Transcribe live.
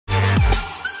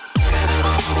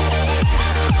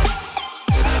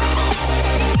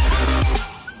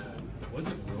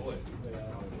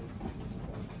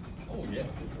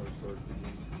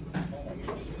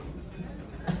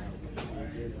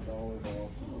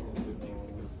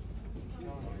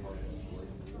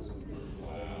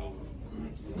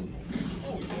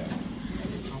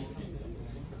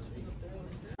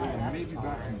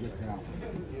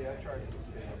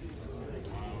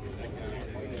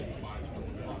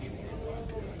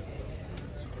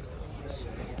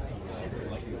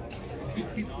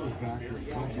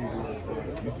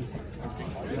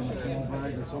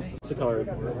It's a card.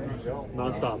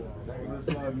 Non-stop.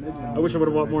 I wish I would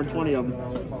have bought more than 20 of them.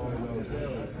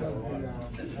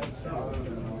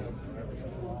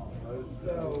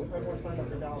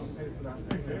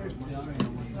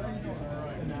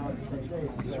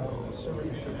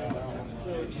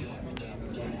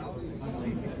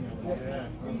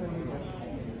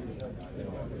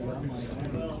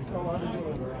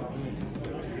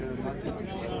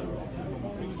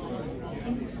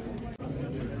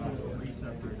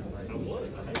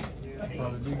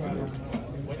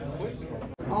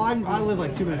 Oh, I live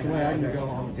like 2 minutes away. I can go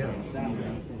home and get them.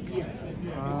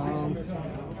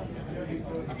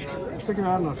 Figure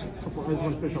out a couple. I just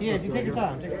want to fish up. Yeah, if you take your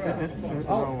time. Take your time.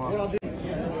 What I'll do.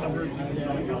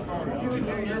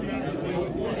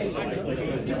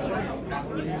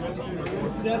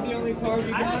 Is that the only card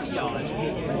you got? I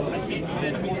can't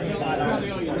spend more than $5.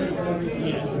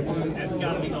 Yeah, it's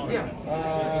got to be gone.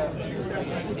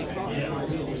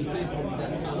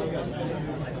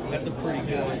 That's a pretty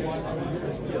good one.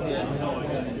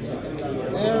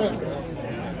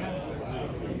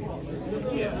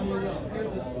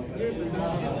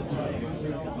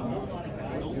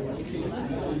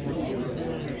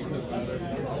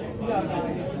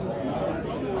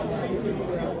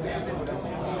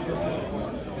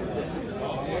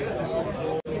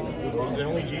 Is the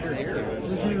only Jeter here?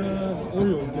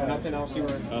 Nothing else you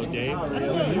were. Oh, Dave? I'm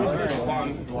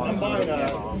buying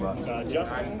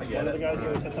Justin, one of the guys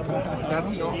who sent something.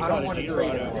 That's the only. I don't want to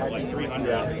trade it. For like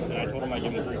 300, and I told him I'd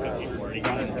give him 350 for it. He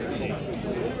got it for 13.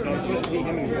 So I was supposed to see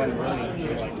him and Glenn Burney.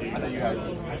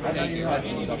 Like, I know you had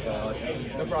some stuff.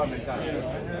 No problem.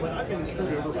 I've been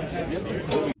screwed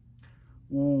over.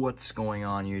 What's going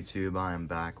on, YouTube? I am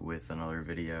back with another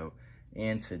video,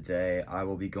 and today I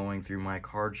will be going through my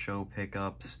card show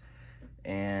pickups,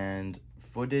 and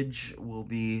footage will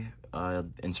be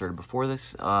inserted before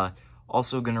this.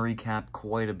 Also going to recap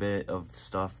quite a bit of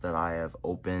stuff that I have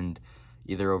opened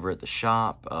either over at the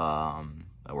shop, I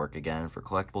work again for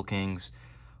Collectible Kings,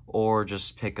 or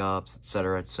just pickups,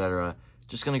 etc, etc.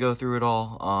 Just going to go through it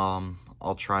all.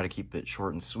 I'll try to keep it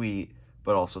short and sweet,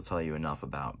 but also tell you enough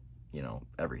about, you know,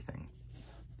 everything.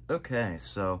 Okay,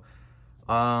 so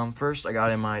first I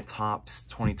got in my Topps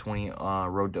 2020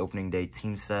 Road to Opening Day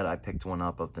team set. I picked one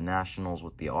up of the Nationals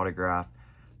with the autograph.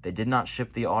 They did not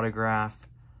ship the autograph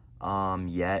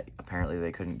yet. Apparently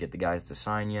they couldn't get the guys to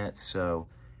sign yet, so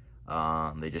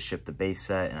they just shipped the base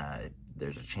set, and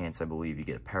there's a chance, I believe, you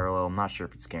get a parallel. I'm not sure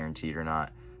if it's guaranteed or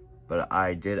not, but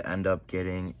I did end up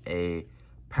getting a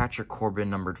Patrick Corbin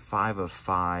numbered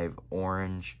 5/5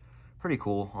 orange. Pretty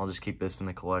cool. I'll just keep this in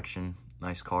the collection.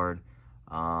 Nice card.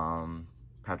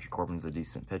 Patrick Corbin's a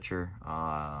decent pitcher.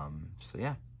 So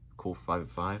yeah, cool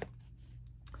 5/5.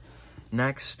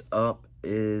 Next up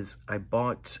is I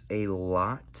bought a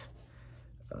lot.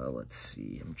 Let's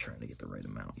see. I'm trying to get the right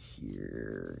amount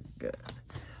here. Good.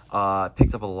 I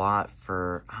picked up a lot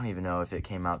for, I don't even know if it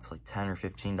came out to like $10 or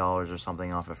 $15 or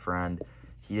something off a friend.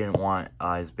 He didn't want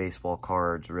his baseball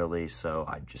cards, really, so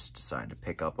I just decided to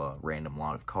pick up a random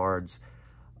lot of cards.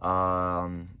 It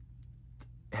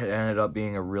ended up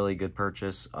being a really good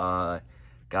purchase. Got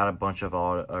a bunch of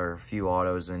a few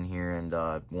autos in here, and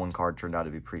one card turned out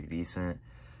to be pretty decent.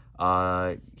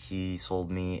 He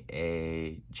sold me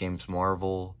a James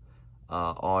Marvel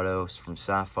auto from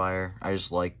Sapphire. I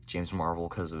just like James Marvel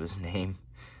because of his name.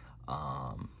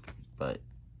 But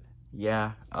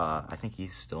yeah, I think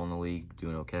he's still in the league,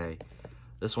 doing okay.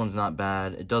 This one's not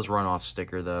bad. It does run off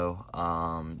sticker though.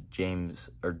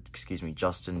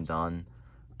 Justin Dunn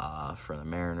for the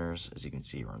Mariners. As you can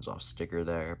see, runs off sticker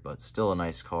there, but still a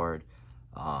nice card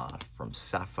from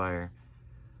Sapphire.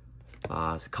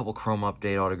 A couple Chrome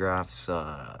Update autographs.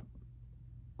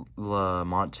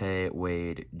 Lamonte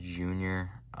Wade Jr.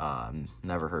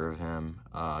 Never heard of him.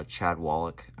 Chad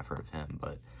Wallach, I've heard of him,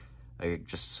 but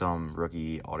just some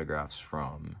rookie autographs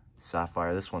from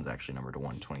Sapphire. This one's actually numbered to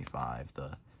 125,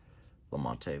 the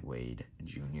Lamonte Wade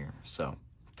Jr. So,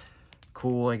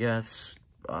 cool, I guess.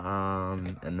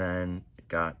 And then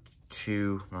got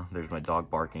two, there's my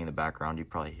dog barking in the background, you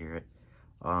probably hear it.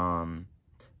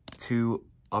 Two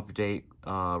update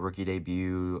rookie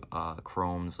debut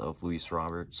chromes of Luis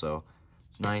Robert, so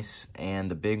nice.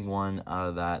 And the big one out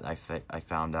of that I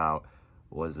found out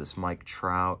was this Mike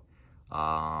Trout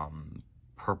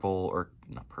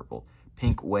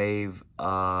pink wave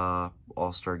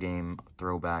all-star game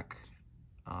throwback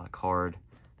card.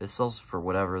 This sells for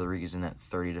whatever the reason at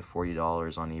 $30 to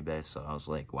 $40 on eBay, so I was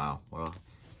like, wow, well,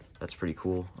 that's pretty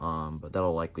cool. But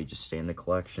that'll likely just stay in the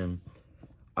collection.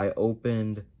 I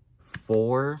opened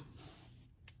 4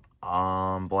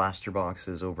 blaster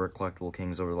boxes over at Collectible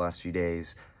Kings over the last few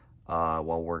days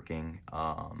while working.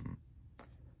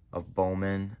 Of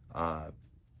Bowman.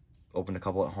 Opened a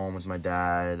couple at home with my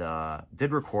dad.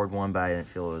 Did record one, but I didn't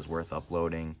feel it was worth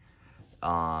uploading.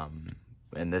 And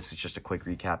this is just a quick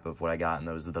recap of what I got, and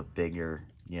those are the bigger,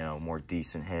 you know, more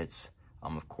decent hits.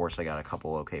 Of course, I got a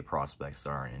couple okay prospects that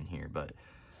aren't in here, but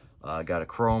I got a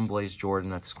Chrome Blaze Jordan,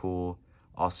 that's cool.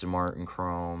 Austin Martin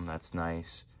Chrome, that's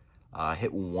nice.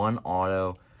 Hit one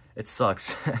auto. It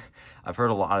sucks. I've heard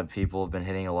a lot of people have been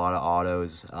hitting a lot of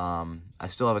autos. I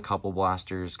still have a couple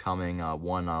blasters coming.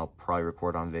 One I'll probably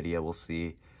record on video. We'll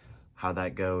see how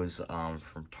that goes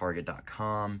from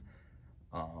Target.com.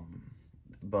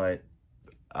 But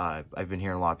I've been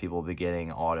hearing a lot of people be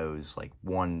getting autos, like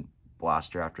one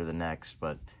blaster after the next,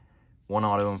 but one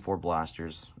auto and 4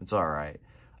 blasters. It's all right.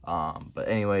 But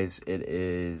anyways, it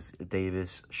is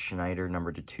Davis Schneider,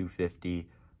 number to 250,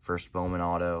 first Bowman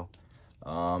auto.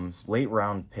 Late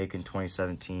round pick in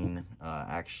 2017,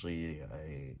 actually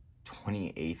a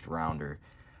 28th rounder.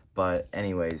 But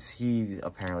anyways, he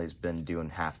apparently has been doing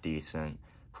half decent,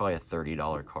 probably a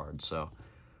 $30 card. So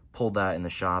pulled that in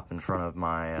the shop in front of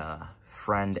my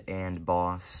friend and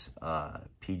boss,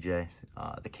 PJ,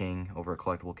 the King over at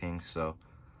Collectible Kings. So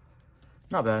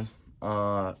not bad.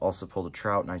 Also pulled a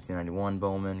Trout 1991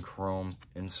 Bowman Chrome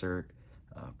insert.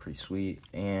 Pretty sweet.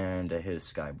 And I hit a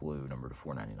Sky Blue number to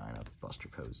 499 of Buster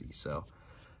Posey. So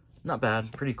not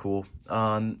bad. Pretty cool.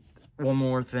 One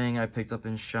more thing I picked up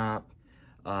in shop.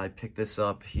 I picked this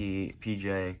up.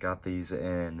 PJ got these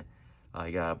in.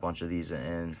 I got a bunch of these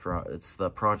in. It's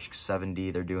the Project 70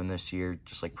 they're doing this year,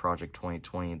 just like Project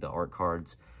 2020, the art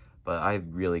cards. But I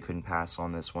really couldn't pass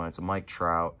on this one. It's a Mike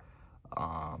Trout.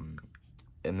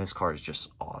 And this card is just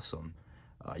awesome.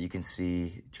 You can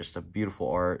see just a beautiful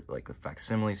art, like a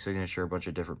facsimile signature, a bunch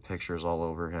of different pictures all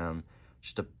over him.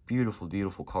 Just a beautiful,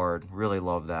 beautiful card. Really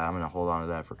love that. I'm going to hold on to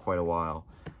that for quite a while.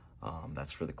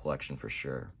 That's for the collection for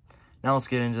sure. Now let's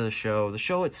get into the show. The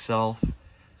show itself, it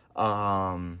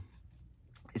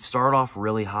started off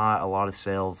really hot, a lot of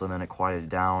sales, and then it quieted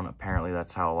down. Apparently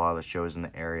that's how a lot of the shows in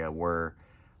the area were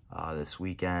this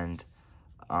weekend.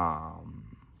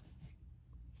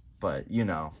 But, you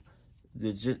know,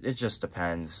 it just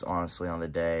depends, honestly, on the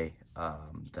day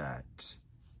that,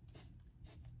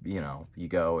 you know, you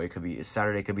go. It could be,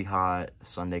 Saturday could be hot,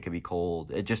 Sunday could be cold.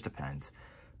 It just depends.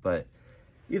 But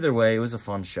either way, it was a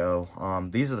fun show.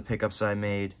 These are the pickups I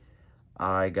made.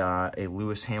 I got a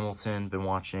Lewis Hamilton, been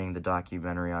watching the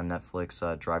documentary on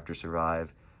Netflix, Drive to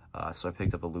Survive. So I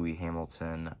picked up a Lewis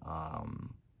Hamilton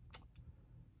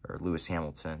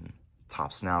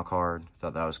Topps Now card.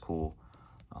 Thought that was cool.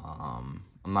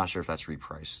 I'm not sure if that's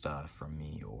repriced from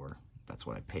me or that's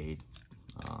what I paid.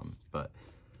 But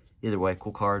either way,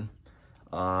 cool card.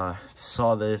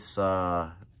 Saw this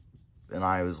and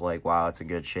I was like, wow, it's in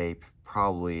good shape.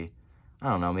 Probably, I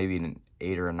don't know, maybe an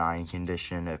 8 or a 9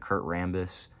 condition. Kurt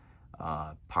Rambis,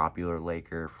 popular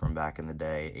Laker from back in the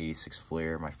day, 86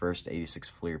 Fleer. My first 86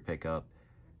 Fleer pickup.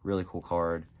 Really cool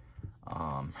card.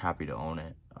 Happy to own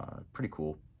it. Pretty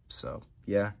cool. So,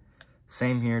 yeah.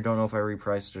 Same here. Don't know if I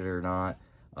repriced it or not.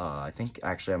 I think,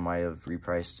 actually, I might have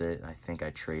repriced it. I think I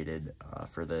traded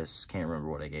for this. Can't remember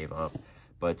what I gave up.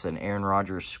 But it's an Aaron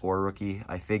Rodgers score rookie.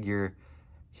 I figure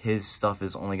his stuff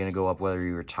is only going to go up whether he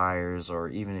retires or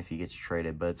even if he gets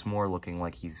traded. But it's more looking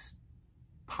like he's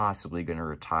possibly going to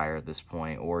retire at this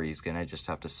point, or he's going to just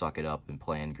have to suck it up and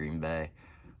play in Green Bay.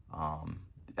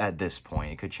 At this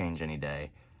point, it could change any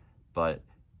day. But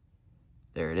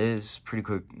there it is. Pretty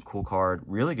cool card.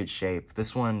 Really good shape.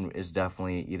 This one is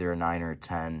definitely either a 9 or a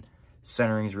 10.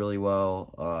 Centering's really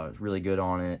well. Really good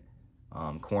on it.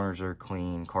 Corners are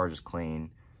clean. Card is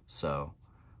clean. So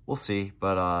we'll see.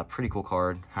 But pretty cool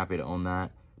card. Happy to own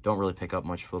that. Don't really pick up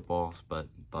much football, but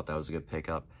thought that was a good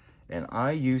pickup. And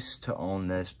I used to own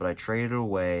this, but I traded it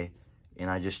away, and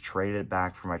I just traded it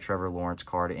back for my Trevor Lawrence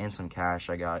card and some cash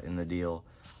I got in the deal.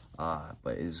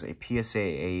 But it's a PSA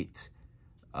 8.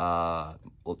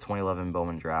 2011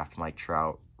 Bowman Draft Mike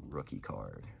Trout rookie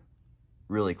card.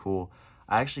 Really cool.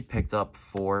 I actually picked up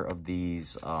 4 of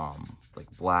these like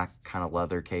black kind of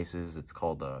leather cases. It's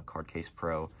called the Card Case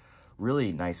Pro.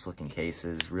 Really nice looking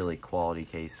cases, really quality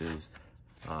cases.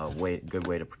 Good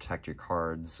way to protect your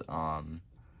cards.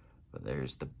 But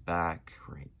there's the back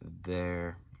right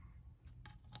there.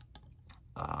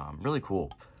 Really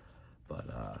cool. But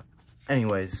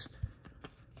anyways,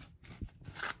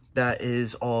 that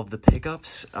is all of the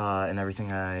pickups and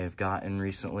everything I've gotten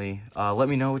recently. Let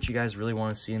me know what you guys really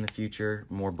want to see in the future.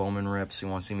 More Bowman rips. You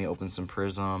want to see me open some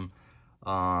Prism?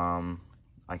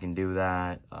 I can do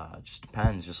that. Just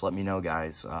depends. Just let me know,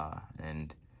 guys.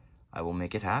 And I will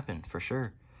make it happen for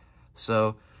sure.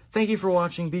 So thank you for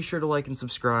watching. Be sure to like and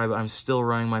subscribe. I'm still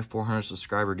running my 400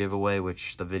 subscriber giveaway,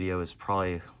 which the video is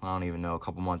probably, I don't even know, a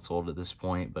couple months old at this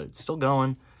point, but it's still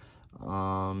going.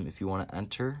 If you want to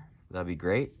enter, that'd be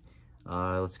great.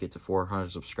 Let's get to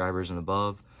 400 subscribers and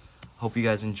above. Hope you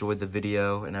guys enjoyed the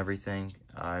video and everything.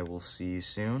 I will see you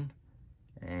soon.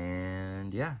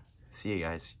 And yeah, see you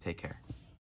guys. Take care.